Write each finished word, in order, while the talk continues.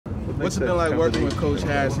What's it been like working with Coach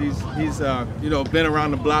Hash? He's been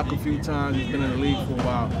around the block a few times. He's been in the league for a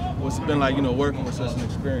while. What's it been like, working with such an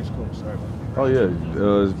experienced coach? Sorry. Oh yeah,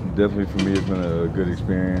 definitely for me it's been a good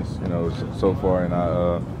experience, so far, and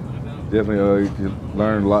I definitely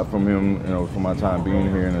learned a lot from him, from my time being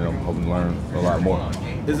here, and I'm hoping to learn a lot more.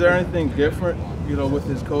 Is there anything different, with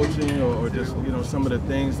his coaching, or just some of the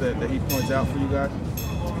things that he points out for you guys?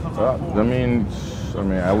 I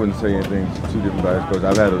mean, I wouldn't say anything too different about his coach.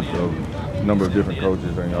 I've had a number of different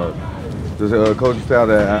coaches. There's a coaching style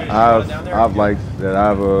that I've liked, that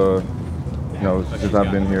I've since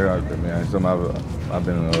I've been here. Some I've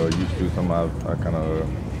been used to, some I've kind of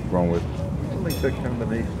grown with. I think the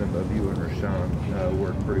combination of you and Rashawn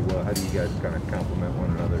worked pretty well. How do you guys kind of complement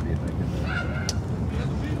one another, do you think?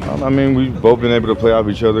 We've both been able to play off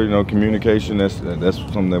each other. Communication, that's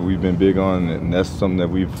something that we've been big on, and that's something that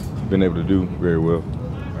we've been able to do very well.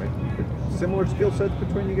 Right. Similar skill sets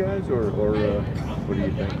between you guys, or what do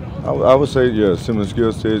you think? I would say, yeah, similar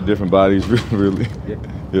skill sets, different bodies, really.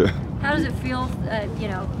 Yeah. How does it feel,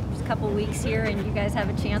 just a couple weeks here, and you guys have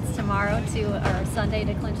a chance tomorrow or Sunday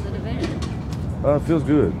to clinch the division? It feels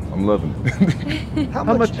good. I'm loving it. How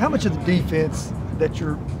much of the defense that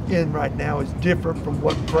you're in right now is different from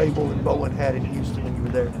what Vrabel and Bowen had in Houston when you were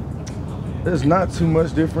there? There's not too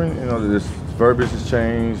much different. This verbiage has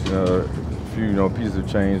changed. A few, pieces have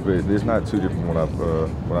changed, but it's not too different what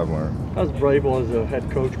I've learned. How's Vrabel as a head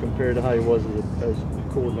coach compared to how he was as a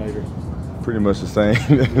coordinator? Pretty much the same.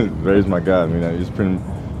 Vrabel's my guy. It's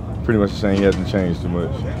pretty much the same. He hasn't changed too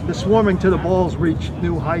much. The swarming to the ball's reached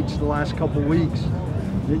new heights the last couple of weeks.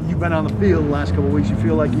 You've been on the field the last couple of weeks. You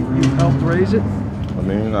feel like you've helped raise it? I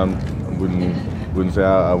wouldn't say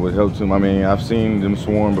I would help them. I've seen them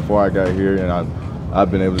swarm before I got here, and I've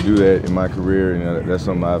been able to do that in my career, and that's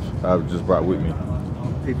something I've just brought with me.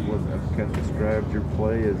 People have kind of described your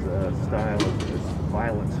play as a style of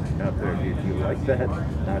violence out there. Do you like that?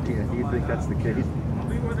 Do you think that's the case?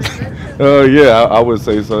 Yeah, I would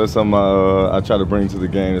say so. That's something I try to bring to the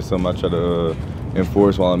game. It's something I try to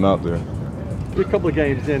enforce while I'm out there. You're a couple of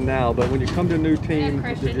games in now, but when you come to a new team,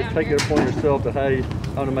 did you take it upon yourself to, hey,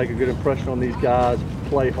 I want to make a good impression on these guys,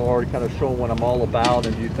 play hard, kind of show them what I'm all about,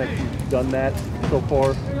 and do you think you've done that so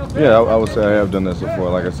far? Yeah, I would say I have done that so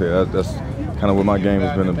far. Like I said, that's kind of what my game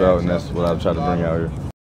has been about, and that's what I've tried to bring out here.